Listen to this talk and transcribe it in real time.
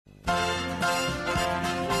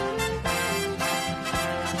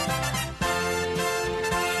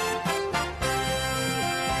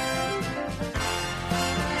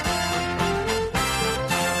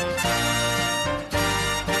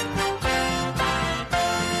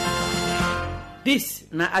This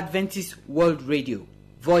na Adventist World Radio,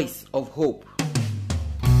 Voice of Hope.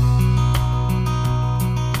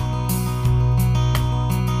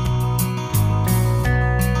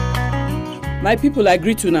 My people, I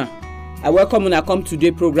greet you now. I welcome una come today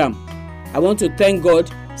program. I want to thank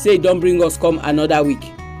God, say don't bring us come another week.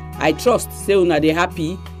 I trust, say una dey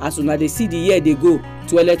happy as una dey see the year dey go,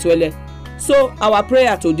 twele. So our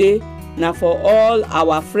prayer today na for all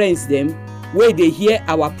our friends them wey dey hear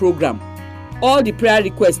our program. All the prayer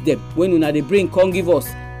requests them when una dey bring come give us.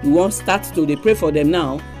 We wan start to dey pray for them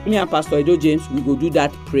now. Me and Pastor Edo James, we go do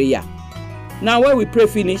that prayer. Now when we pray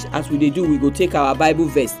finish, as we dey do, we go take our Bible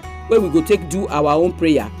verse where we go take do our own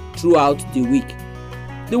prayer throughout the week.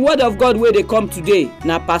 The word of God where they come today,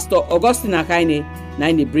 na Pastor Augustine Akaine,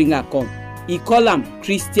 na they bring her come. He call am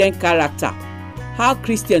Christian character. How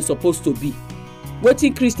Christian supposed to be?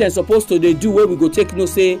 Wetin Christian supposed to dey do where we go take no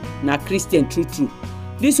say na Christian true.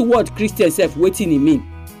 This word Christian self, wetin e mean?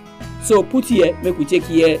 So put here, make we take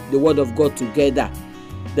hear the word of God together.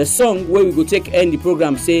 The song where we go take end the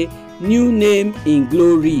program say, New Name in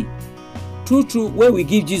Glory. True, when we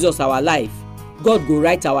give Jesus our life, God go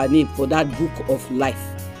write our name for that book of life.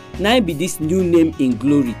 Now be this new name in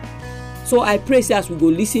glory. So I pray say as we go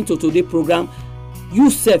listen to today's program, you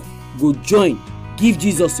self go join, give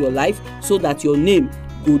Jesus your life so that your name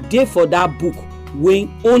go there for that book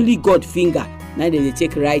when only God finger. Now they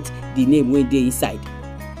take write the name when they inside.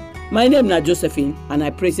 My name na Josephine, and I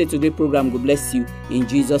pray say today's program go bless you in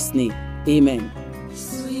Jesus' name. Amen.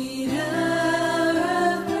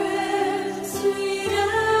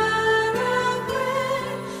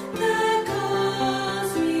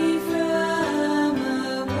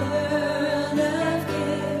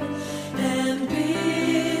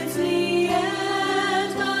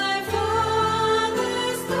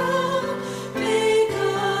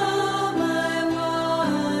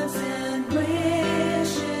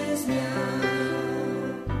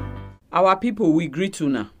 Our people, we greet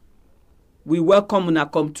una. We welcome una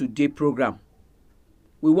come to today program.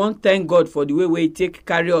 We want thank God for the way we take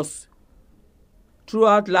carry us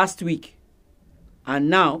throughout last week. And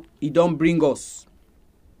now, he don't bring us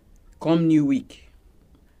come new week.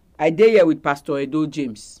 I dey here with Pastor Edo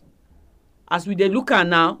James. As we dey look at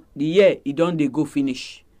now, the year he don't dey go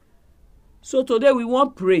finish. So today we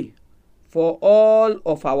want pray for all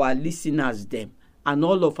of our listeners them. And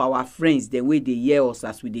all of our friends, the way they hear us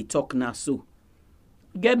as we dey talk now. So,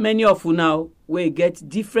 get many of you now we get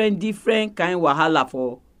different kind wahala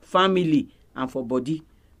for family and for body.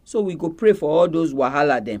 So we go pray for all those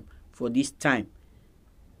wahala them for this time.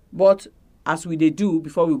 But as we dey do,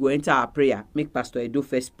 before we go enter our prayer, make Pastor Edo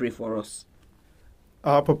first pray for us.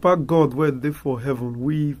 Our Papa God, where they for heaven,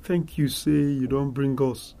 we thank you, say you don't bring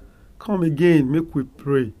us. Come again, make we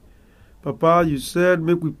pray. Papa, you said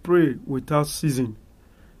make we pray without ceasing.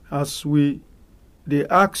 As they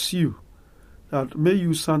ask you that may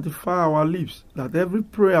you sanctify our lips, that every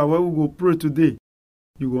prayer where we will pray today,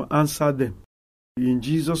 you will answer them. In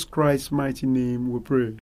Jesus Christ's mighty name we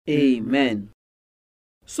pray. Amen.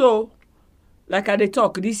 So, like I dey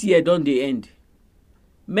talk, this year don't dey end.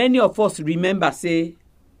 Many of us remember say,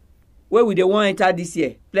 where we dey want enter this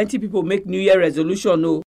year, plenty people make New Year resolution.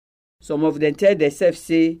 No, some of them tell themselves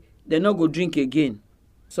say, they not go drink again.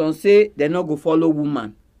 Some say they not go follow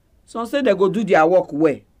woman. Some say they go do their work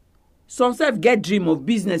well. Some self get dream of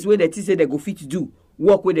business where they say they go fit do,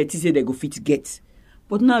 work where they say they go fit get.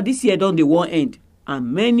 But now this year don't they want end.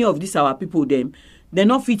 And many of these our people them, they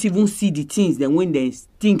not fit even see the things then when they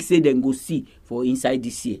think say they go see for inside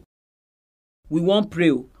this year. We want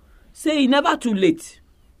pray. Say it never too late.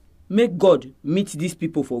 Make God meet these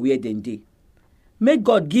people for where they dey. Make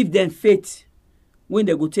God give them faith. When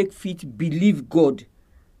they go take faith, believe God.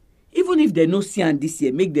 Even if they no see am this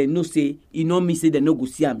year, make them know say, e no mean say they no go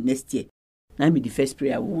see am next year. That be the first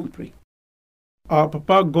prayer we want pray. Our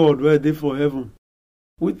Papa God, where they for heaven,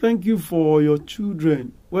 we thank you for your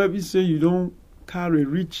children, where we say you don't carry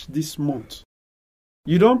reach this month.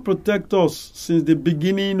 You don't protect us since the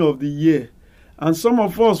beginning of the year. And some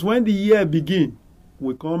of us, when the year begin,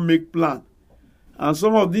 we can't make plan. And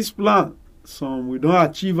some of these plans, some we don't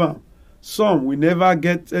achieve them. Some we never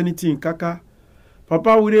get anything, kaka.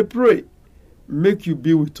 Papa, we dey pray, make you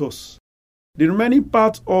be with us. The remaining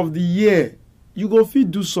part of the year, you go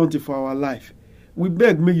fit do something for our life. We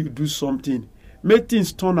beg, make you do something. Make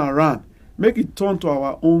things turn around. Make it turn to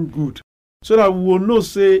our own good. So that we will know,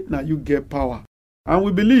 say, now you get power. And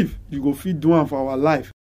we believe you go fit do am for our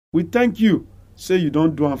life. We thank you. Say you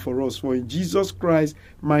don't do am for us. For in Jesus Christ's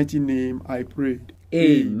mighty name I prayed.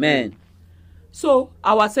 Amen. So,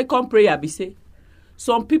 our second prayer be say,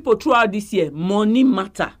 some people throughout this year, money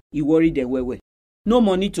matter. You worry them well. no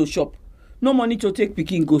money to shop, no money to take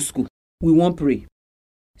pikin go school. We wan pray.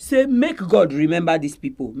 Say make God remember these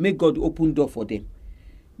people, make God open door for them.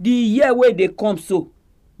 The year wey dey come so,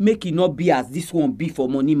 make e not be as this one be for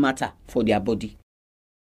money matter for their body.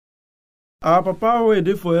 Our Papa wey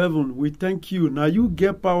dey for heaven, we thank you. Now you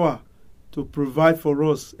get power to provide for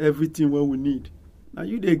us everything what we need. Now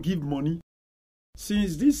you dey give money.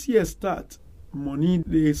 Since this year start, money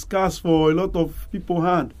dey scarce for a lot of people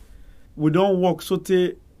hand. We don't work so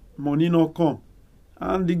tey money not come.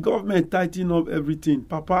 And the government tighten up everything.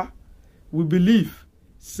 Papa, we believe,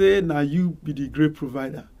 say now you be the great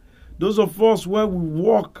provider. Those of us where we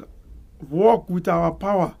walk with our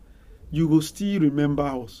power, you will still remember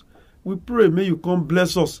us. We pray, may you come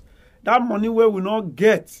bless us. That money where we not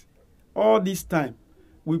get all this time,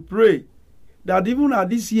 we pray that even at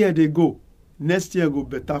this year they go, next year go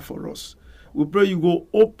better for us. We pray you go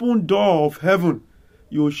open door of heaven.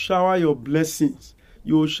 You will shower your blessings.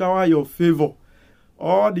 You will shower your favor.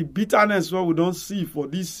 All the bitterness what we don't see for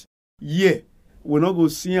this year, we're not going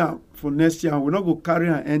to see them for next year. And we're not going to carry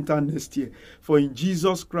and enter next year. For in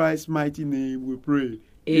Jesus Christ's mighty name we pray.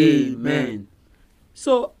 Amen.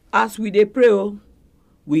 So as we dey pray,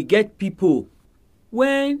 we get people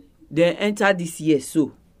when they enter this year,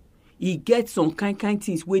 so e get some kind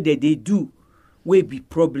things where they do wey be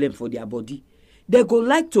problem for their body. They go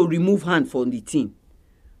like to remove hand from the thing,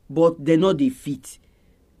 but they no dey fit.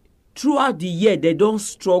 Throughout the year, they don't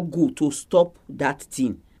struggle to stop that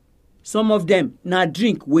thing. Some of them na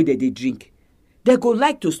drink wey they drink. They go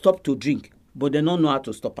like to stop to drink, but they don't know how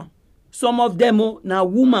to stop am. Some of them na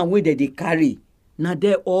woman wey they carry. Na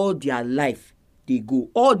there all their life they go.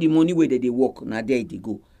 All the money where they work, na there they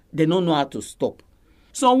go. They don't know how to stop.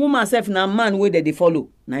 Some woman self na man where they follow,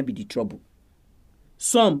 na be the trouble.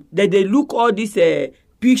 Some they look all this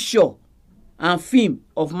picture and film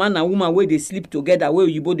of man and woman where they sleep together, where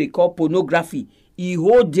you both they call pornography. He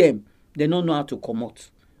hold them. They don't know how to come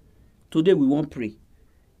out. Today we won't pray.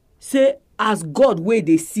 Say, as God where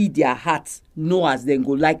they see their hearts, know as they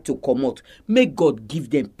go like to come out. Make God give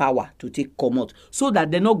them power to take come out, so that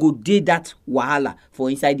they not go day that wahala for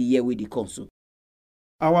inside the year where they come so.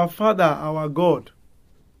 Our Father, our God,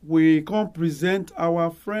 we come present our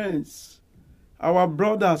friends, our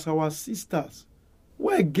brothers, our sisters,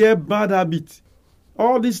 we get bad habit.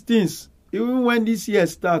 All these things, even when this year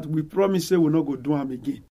start, we promise say we're not go do them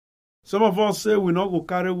again. Some of us say we're not go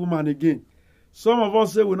carry woman again. Some of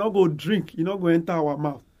us say we're not go drink, you not go enter our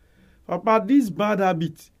mouth. Papa, this bad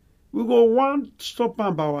habit, we go one stop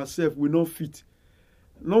them by ourselves, we not fit.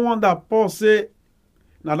 No wonder Paul say,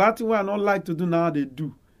 now that's what I don't like to do now they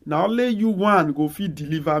do. Now only you one go fit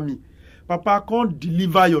deliver me. Papa, can't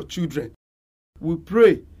deliver your children. We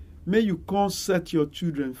pray, may you come set your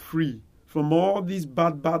children free from all this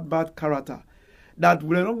bad character. That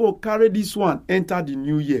we're not going to carry this one enter the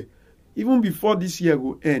new year. Even before this year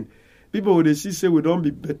will end. People will see say we don't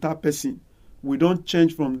be better person. We don't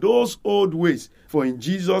change from those old ways. For in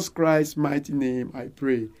Jesus Christ's mighty name I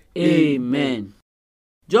pray. Amen.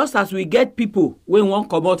 Just as we get people when won't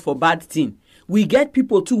come out for bad thing, we get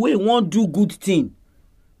people too when won't do good thing.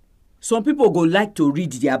 Some people go like to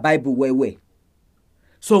read their Bible well.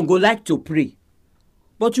 Some go like to pray.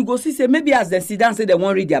 But you go see say maybe as they sit down say they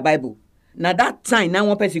won't read their Bible. Now that time, now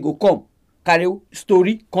one person go come, carry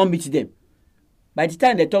story, come meet them. By the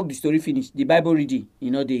time they talk the story finish, the Bible reading,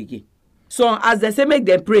 you know, they again. So as they say make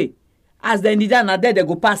them pray, as they need that, now there they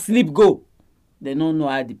go pass, sleep, go. They don't know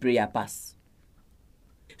how the prayer pass.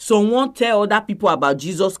 Some won't tell other people about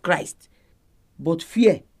Jesus Christ, but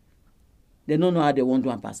fear, they don't know how they want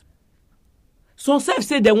to pass. Some self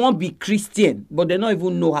say they won't be Christian, but they don't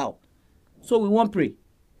even know how. So we won't pray.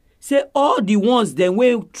 Say all the ones then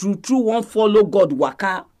way true won't follow God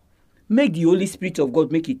waka. Make the Holy Spirit of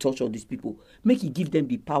God make it touch all these people. Make it give them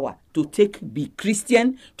the power to be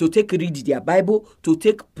Christian, to read their Bible, to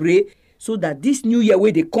pray, so that this new year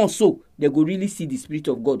where they come so, they go really see the Spirit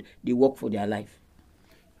of God, they work for their life.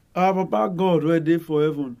 Our Papa God, where they for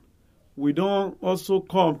heaven, we don't also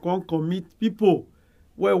come commit people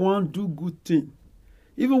where want do good thing.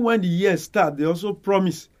 Even when the year start, they also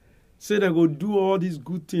promise, say they go do all these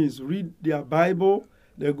good things, read their Bible,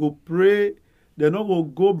 they go pray, they not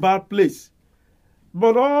go bad place.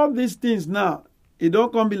 But all these things now, it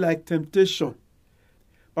don't come be like temptation.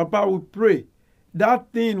 Papa, we pray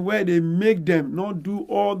that thing where they make them not do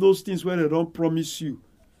all those things where they don't promise you,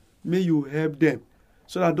 may you help them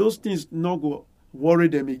so that those things not go worry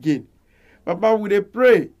them again. Papa, we dey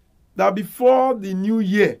pray that before the new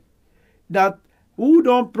year, that who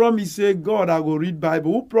don't promise say God I go read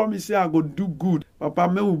Bible, who promise say I go do good, Papa,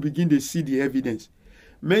 may we begin to see the evidence.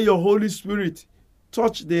 May your Holy Spirit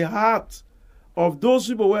touch the heart of those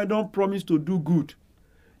people who don't promise to do good.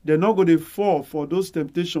 They're not going to fall for those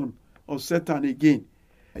temptations of Satan again.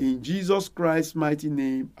 In Jesus Christ's mighty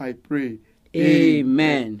name, I pray.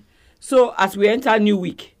 Amen. So as we enter new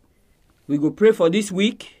week, we go pray for this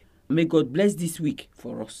week. May God bless this week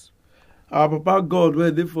for us. Our Papa God,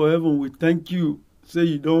 where they for heaven, we thank you. Say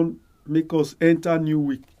you don't make us enter new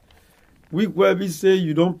week. Week where we say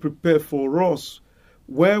you don't prepare for us,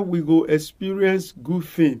 where we go experience good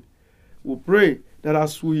thing. We pray that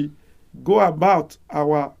as we go about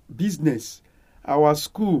our business, our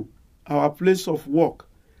school, our place of work,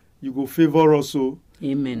 you go favor us. So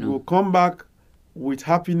Amen. we'll come back with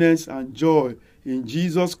happiness and joy. In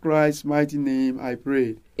Jesus Christ's mighty name, I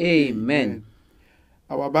pray. Amen.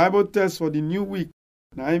 Our Bible text for the new week,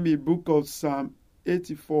 now in the book of Psalm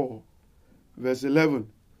 84, verse 11.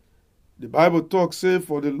 The Bible talks, say,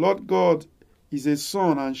 for the Lord God is a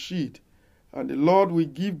sun and shield, and the Lord will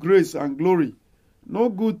give grace and glory. No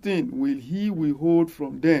good thing will he withhold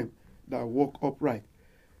from them that walk upright.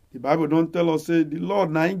 The Bible don't tell us, say, the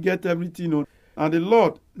Lord now get everything. And the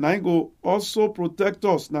Lord now go also protect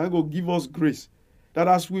us, now go give us grace. That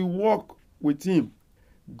as we walk with him,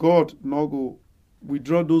 God now go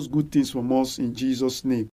withdraw those good things from us in Jesus'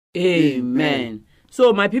 name. Amen.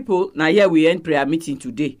 So my people, now here we end prayer meeting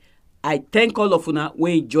today. I thank all of you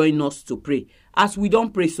when you join us to pray. As we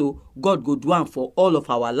don't pray so, God go do one for all of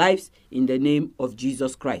our lives in the name of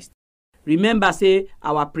Jesus Christ. Remember, say,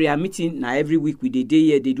 our prayer meeting now every week with the day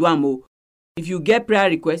here, they do one more. If you get prayer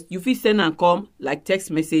request, you fit send and come like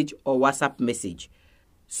text message or WhatsApp message.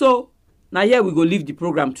 So, now here we go leave the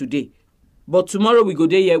program today. But tomorrow we go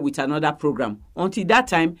there here with another program. Until that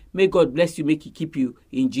time, may God bless you, make He keep you.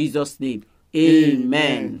 In Jesus' name,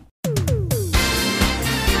 Amen.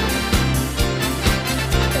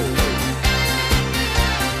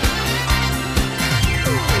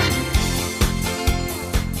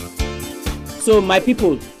 So my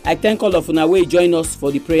people, I thank all of una wey join us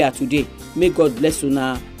for the prayer today. May God bless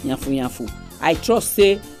una nyafu. I trust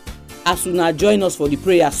say as una join us for the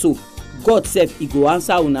prayer so, God sef He go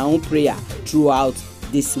answer una own prayer throughout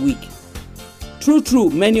this week. True,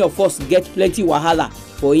 many of us get plenty wahala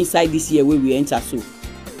for inside this year wey we enter so.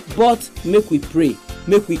 But make we pray,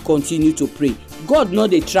 make we continue to pray. God no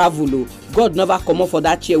dey travel o, God never comot for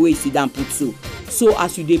that chair wey He sit down put so. So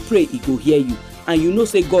as you dey pray, He go hear you. And you know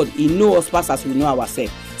say God, He know us pass as we know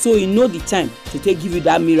ourselves. So He know the time to take give you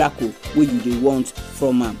that miracle wey you dey want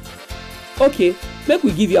from Am. Okay, make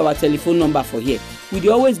we give you our telephone number for here. We dey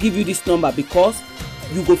always give you this number because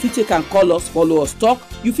you go fit take and call us, follow us, talk.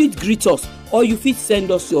 You fit greet us, or you fit send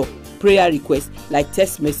us your prayer request like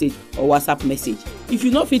text message or WhatsApp message. If you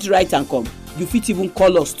no fit write and come, you fit even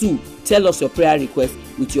call us too. Tell us your prayer request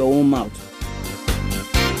with your own mouth.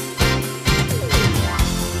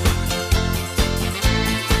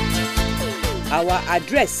 Our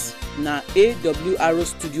address na AWR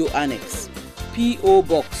Studio Annex, P.O.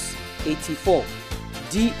 Box 84,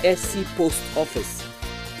 DSC Post Office,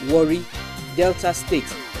 Warri, Delta State,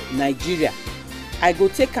 Nigeria. I go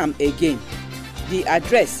take am again. The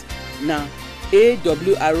address na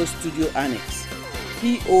AWR Studio Annex,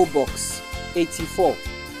 P.O. Box 84,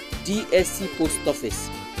 DSC Post Office,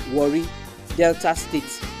 Warri, Delta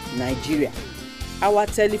State, Nigeria. Our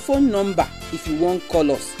telephone number if you wan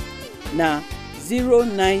call us na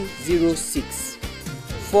 0906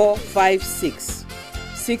 456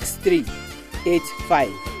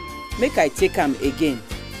 6385. Make I take am again.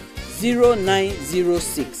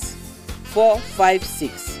 0906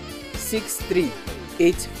 456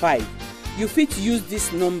 6385. You fit use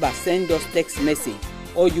this number send us text message,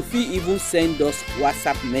 or you fit even send us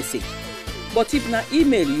WhatsApp message. But if na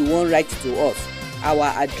email you wan write to us, our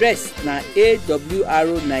address na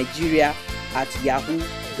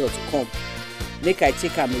awrnigeria@yahoo.com. Make I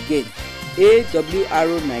take am again.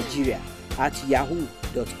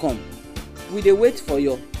 awrnigeria@yahoo.com. We dey wait for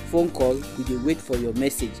your phone call, we dey wait for your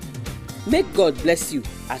message. Make God bless you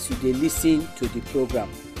as you dey listen to the program.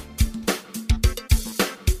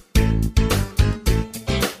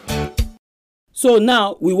 So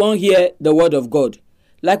now we wan hear the word of God.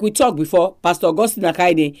 Like we talked before, Pastor Augustine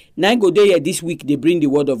Akaide na go dey here this week dey bring the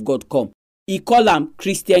word of God come. He call am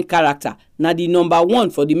Christian character. Now the number one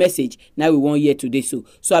for the message now we wan hear today so.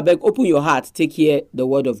 So I beg open your heart, take hear the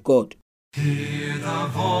word of God. Hear the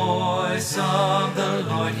voice of the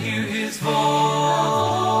Lord, hear His voice.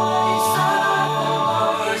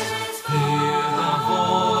 Hear the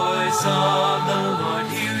voice of the Lord,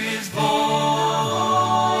 hear His voice.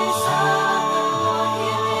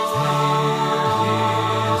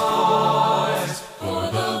 Hear His voice, for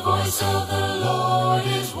the voice of the Lord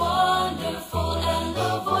is wonderful and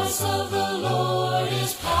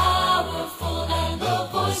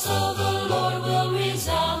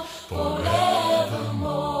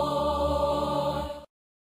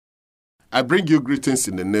I bring you greetings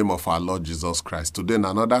in the name of our Lord Jesus Christ. Today,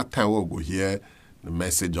 another time we'll go hear the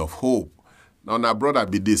message of hope. Now, my brother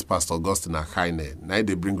be this, Pastor Augustine Akaine. Now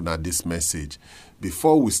they bring us this message.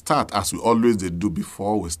 Before we start, as we always do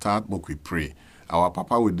before we start, we pray. Our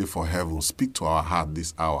Papa will do for heaven. Speak to our heart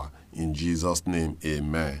this hour. In Jesus' name,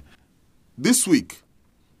 amen. This week,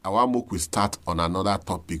 our MOOC will start on another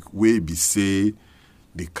topic where we say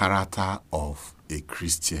the character of a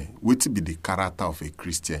Christian. What be the character of a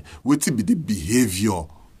Christian? What be the behavior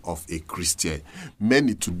of a Christian?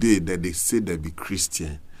 Many today that they say they be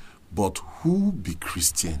Christian, but who be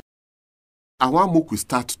Christian? Our MOOC will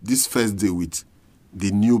start this first day with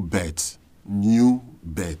the new birth. New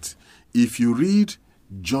birth. If you read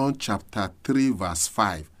John chapter 3 verse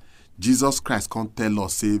 5, Jesus Christ can tell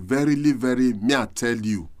us, say, verily, verily, me I tell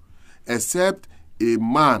you, except a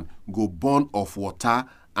man go born of water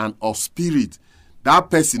and of spirit,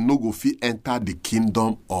 that person no go fit enter the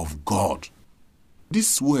kingdom of God.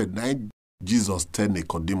 This word, now Jesus tell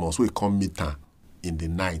Nicodemus, we come meet her in the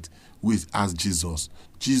night, we ask Jesus,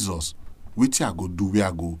 what I go do, where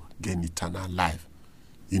I go gain eternal life?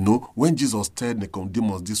 You know, when Jesus tell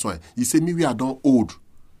Nicodemus this one, he say, me we are done old.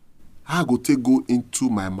 I go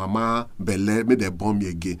into my mama belly, may they born me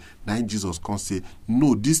again. Now Jesus can say,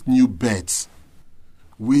 no, this new birth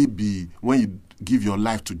will be when you give your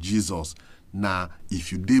life to Jesus. Now,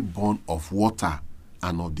 if you dey born of water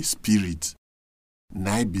and of the spirit,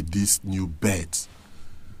 now be this new birth.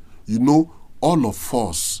 You know, all of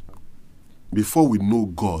us, before we know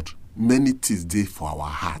God, many things dey for our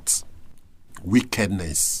hearts.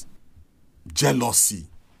 Wickedness, jealousy,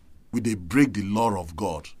 we dey break the law of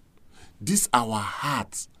God. This our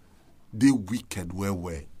hearts, they wicked well.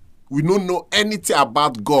 We don't know anything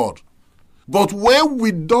about God. But when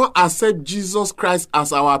we don't accept Jesus Christ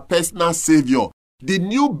as our personal Savior, the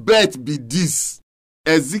new birth be this.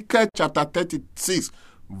 Ezekiel chapter 36,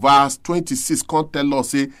 verse 26, can tell us,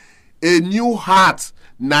 say, a new heart,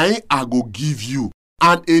 now I go give you,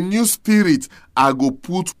 and a new spirit I go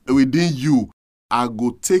put within you. I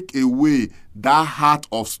go take away that heart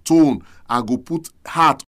of stone. I go put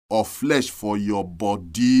heart of flesh for your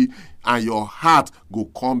body, and your heart go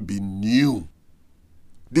come be new.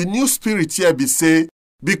 The new spirit here be say,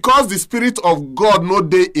 because the spirit of God no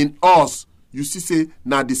dey in us, you see say,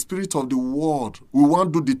 now the spirit of the world, we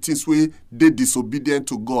want do the things where they disobedient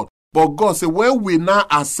to God. But God say, when we now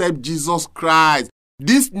accept Jesus Christ,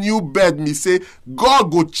 this new birth me say, God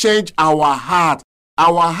go change our heart.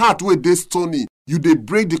 Our heart where they stony, you they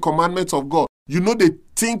break the commandments of God. You know they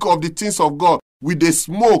think of the things of God. We they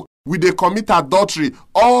smoke, we they commit adultery.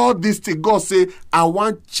 All these things, God say, I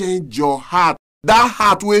want change your heart. That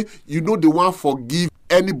heart way, you know they want forgive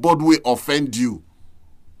anybody way offend you.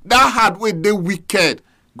 That heart way they wicked.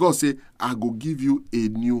 God say, I go give you a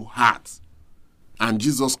new heart. And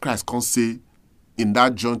Jesus Christ can say in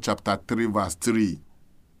that John chapter 3 verse 3,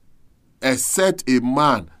 except a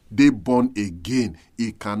man they born again,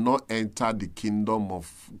 he cannot enter the kingdom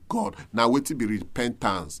of God. Now, wait be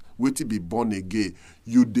repentance, wait be born again.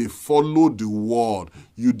 You they follow the world,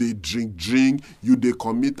 you they drink, you they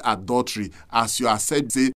commit adultery. As you are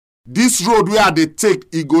said, say, this road where they take,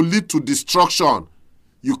 it go lead to destruction.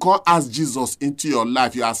 You can't ask Jesus into your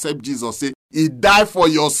life. You accept Jesus, say, he died for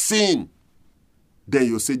your sin. Then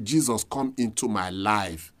you say, Jesus, come into my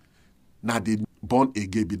life. Now they born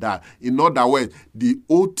again be that. In other words, the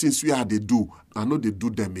old things we had they do, I know they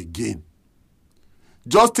do them again.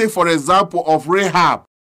 Just take for example of Rahab.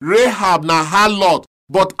 Rahab na harlot,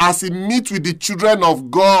 but as he meet with the children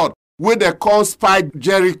of God, where they call spy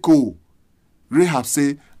Jericho, Rahab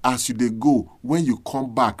say, as you they go, when you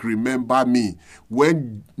come back, remember me.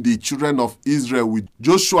 When the children of Israel with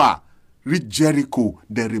Joshua reach Jericho,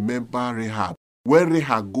 they remember Rahab. When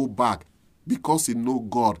Rahab go back, because he know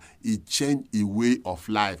God, he changed the way of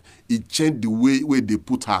life. He changed the way where they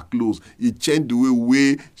put her clothes. He changed the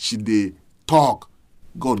way she they talk.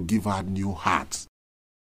 God give her new heart.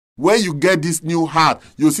 When you get this new heart,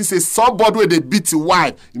 you see say somebody where they beat your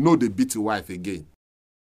wife, you know they beat your wife again.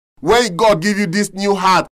 When God give you this new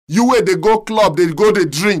heart, you where they go club, they go they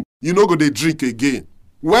drink, you know go they drink again.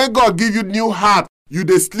 When God give you new heart, you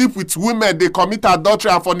they sleep with women, they commit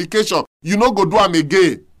adultery and fornication, you know go do them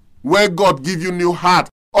again. When God give you new heart,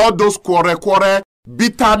 all those quarrel,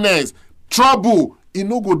 bitterness, trouble, you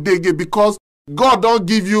no go dey again because God don't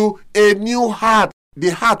give you a new heart. The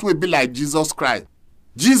heart will be like Jesus Christ.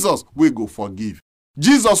 Jesus will go forgive.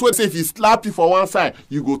 Jesus will say if he slap you for one side,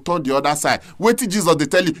 you go turn the other side. Wait till Jesus they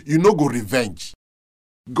tell you no go revenge.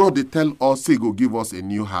 God they tell us say go give us a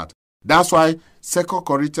new heart. That's why 2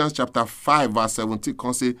 Corinthians chapter 5 verse 17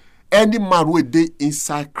 can say, any man wey dey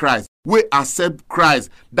inside Christ, wey accept Christ,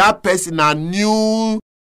 that person a new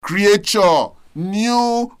creature,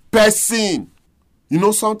 new person. You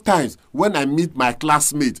know, sometimes when I meet my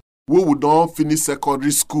classmates, wey we don finish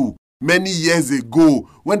secondary school many years ago,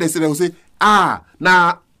 when they will say,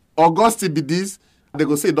 now Augustine be this, they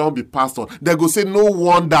go say don't be pastor. They go say no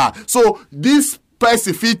wonder. So this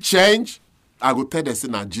person fit change. I go tell them say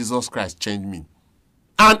now Jesus Christ change me.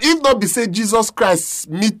 And if not be say Jesus Christ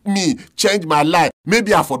meet me, change my life,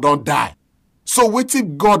 maybe I for don't die. So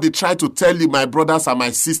wetin God they try to tell you, my brothers and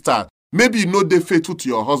my sisters, maybe you know they faithful to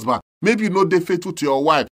your husband. Maybe you know they faithful to your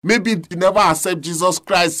wife. Maybe you never accept Jesus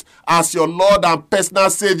Christ as your Lord and personal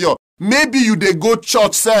Savior. Maybe you they go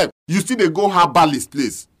church self. You still they go herbalist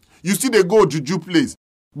place. You still they go juju place.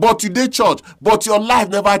 But you dey church. But your life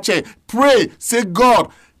never change. Pray. Say,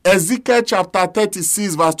 God, Ezekiel chapter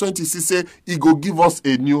 36 verse 26 say, he go give us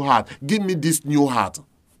a new heart. Give me this new heart.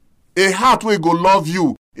 A heart where go love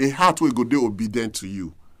you. A heart where go dey obedient to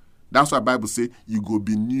you. That's why the Bible say, you go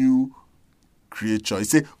be new creature. He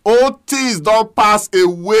say, old things don't pass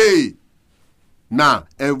away. Now,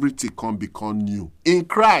 everything can become new in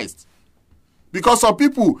Christ. Because some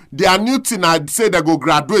people, their new thing, I say they go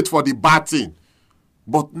graduate for the bad thing.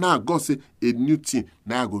 But now, God say, a new thing,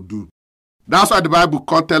 now I go do. That's why the Bible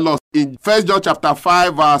can tell us in 1 John chapter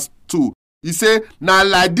 5 verse 2. He say, now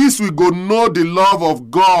like this we go know the love of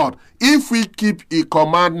God if we keep His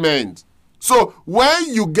commandments. So,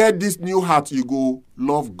 when you get this new heart, you go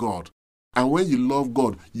love God. And when you love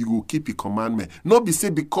God, you will keep His commandment. Not be say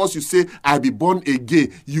because you say, I be born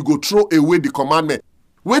again, you go throw away the commandment.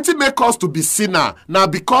 Wetin make us to be sinner? Now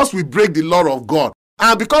because we break the law of God.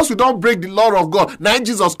 And because we don't break the law of God, now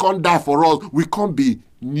Jesus can't die for us. We can't be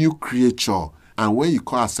new creature. And when you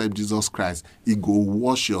can accept Jesus Christ, He go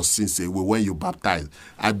wash your sins away when you baptize.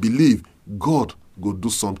 I believe God go do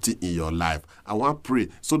something in your life. I want to pray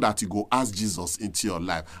so that you go ask Jesus into your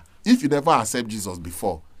life. If you never accept Jesus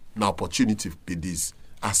before, now opportunity be this.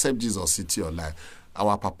 Accept Jesus into your life.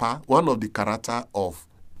 Our Papa, one of the character of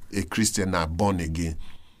a Christian are born again.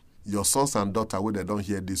 Your sons and daughters, when they don't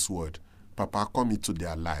hear this word, Papa, come into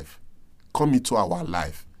their life. Come into our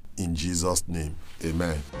life. In Jesus' name.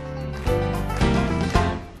 Amen.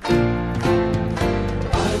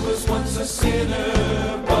 I was once a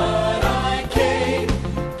sinner, but I came,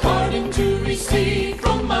 pardon to receive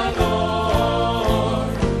from my Lord.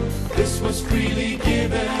 This was freely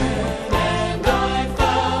given, and I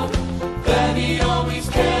found that He always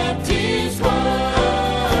kept His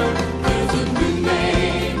word. There's a new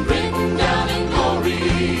name written down in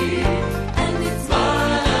glory, and it's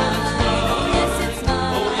mine, yes it's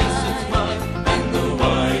mine, oh yes it's mine. And the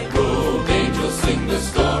white robed angels sing the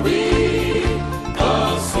story.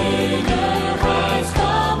 A sinner has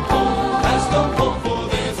come home, for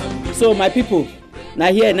there's a new. So my people, now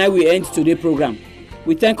we end today's program.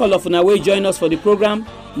 We thank all of una wey join us for the program.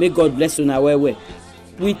 May God bless una well.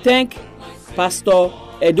 We thank Pastor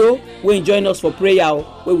Edo wey join us for prayer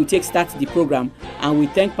where we take start the program, and we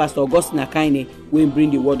thank Pastor Augustine Akaine wey bring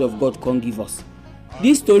the word of God come give us.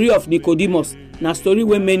 This story of Nicodemus na story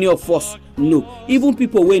wey many of us know. Even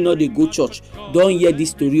people wey no dey go church don hear this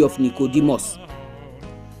story of Nicodemus.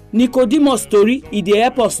 Nicodemus story e dey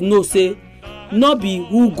help us know say no be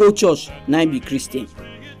who go church na be Christian.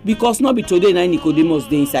 Because not be today na Nicodemus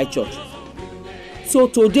dey inside church. So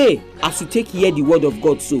today, as you take hear the word of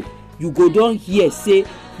God, so you go down here say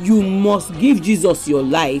you must give Jesus your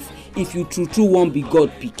life if you true want be God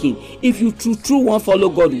pikin. If you true want follow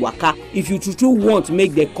God waka, if you true want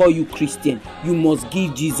make them call you Christian, you must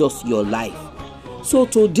give Jesus your life. So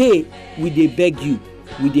today we dey beg you,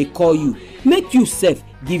 we dey call you, make yourself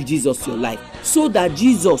give Jesus your life, so that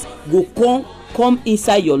Jesus go come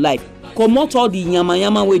inside your life. Comot all the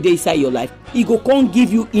yama wey dey inside your life. He go come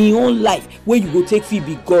give you in own life where you go take fit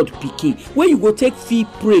be God pikin, where you go take fit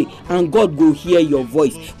pray and God go hear your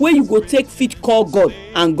voice, where you go take fit call God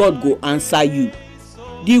and God go answer you.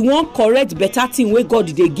 The one correct better thing where God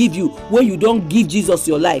dey give you, where you don't give Jesus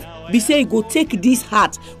your life, be say He go take this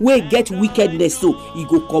heart where get wickedness, so He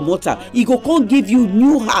go comot am. He go come give you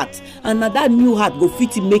new heart, and na that new heart go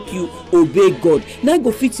fit make you obey God. Now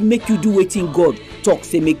go fit make you do wetin God talk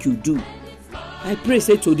say make you do. I pray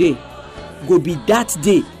say today go be that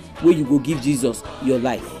day where you go give Jesus your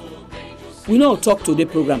life. We no talk today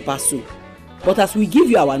program pass so, but as we give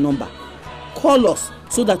you our number, call us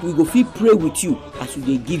so that we go fit pray with you as you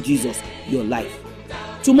dey give Jesus your life.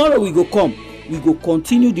 Tomorrow we go come, we go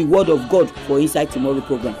continue the word of God for inside tomorrow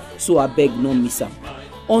program. So I beg no miss am.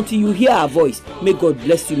 Until you hear our voice, may God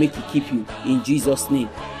bless you, make He keep you. In Jesus' name,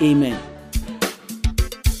 amen.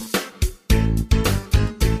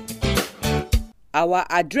 Our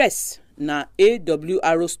address na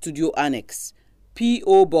AWR Studio Annex,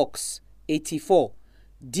 P.O. Box 84,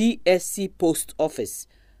 DSC Post Office,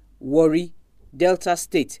 Warri, Delta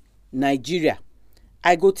State, Nigeria.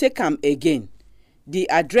 I go take am again. The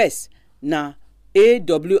address na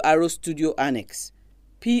AWR Studio Annex,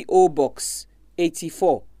 P.O. Box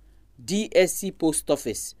 84, DSC Post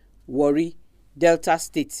Office, Warri, Delta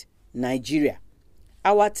State, Nigeria.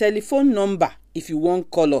 Our telephone number, if you wan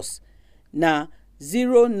call us, na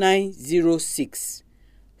 0906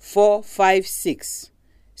 456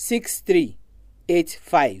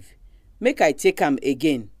 6385. Make I take am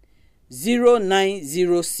again.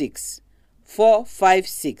 0906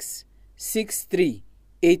 456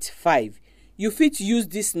 6385. You fit use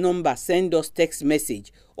this number send us text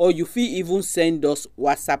message, or you fit even send us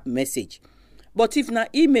WhatsApp message. But if na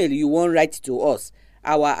email you wan write to us,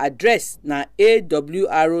 our address na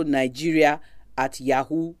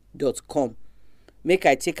awronigeria@yahoo.com. Make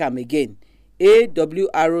I take am again.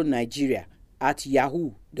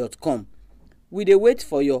 awronigeria@yahoo.com. We dey wait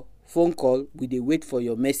for your phone call, we dey wait for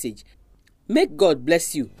your message. Make God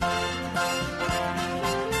bless you.